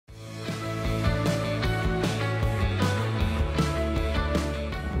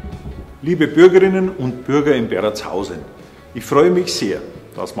Liebe Bürgerinnen und Bürger in Beratshausen, ich freue mich sehr,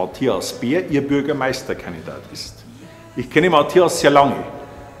 dass Matthias Bär Ihr Bürgermeisterkandidat ist. Ich kenne Matthias sehr lange.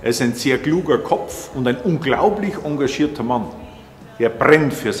 Er ist ein sehr kluger Kopf und ein unglaublich engagierter Mann. Er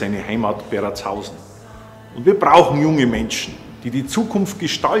brennt für seine Heimat Beratshausen. Und wir brauchen junge Menschen, die die Zukunft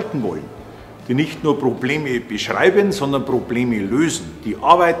gestalten wollen, die nicht nur Probleme beschreiben, sondern Probleme lösen, die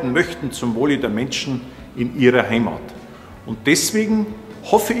arbeiten möchten zum Wohle der Menschen in ihrer Heimat. Und deswegen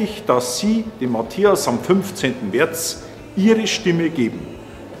hoffe ich, dass Sie dem Matthias am 15. März Ihre Stimme geben.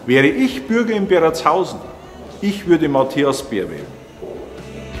 Wäre ich Bürger in Beratshausen, ich würde Matthias Bär wählen.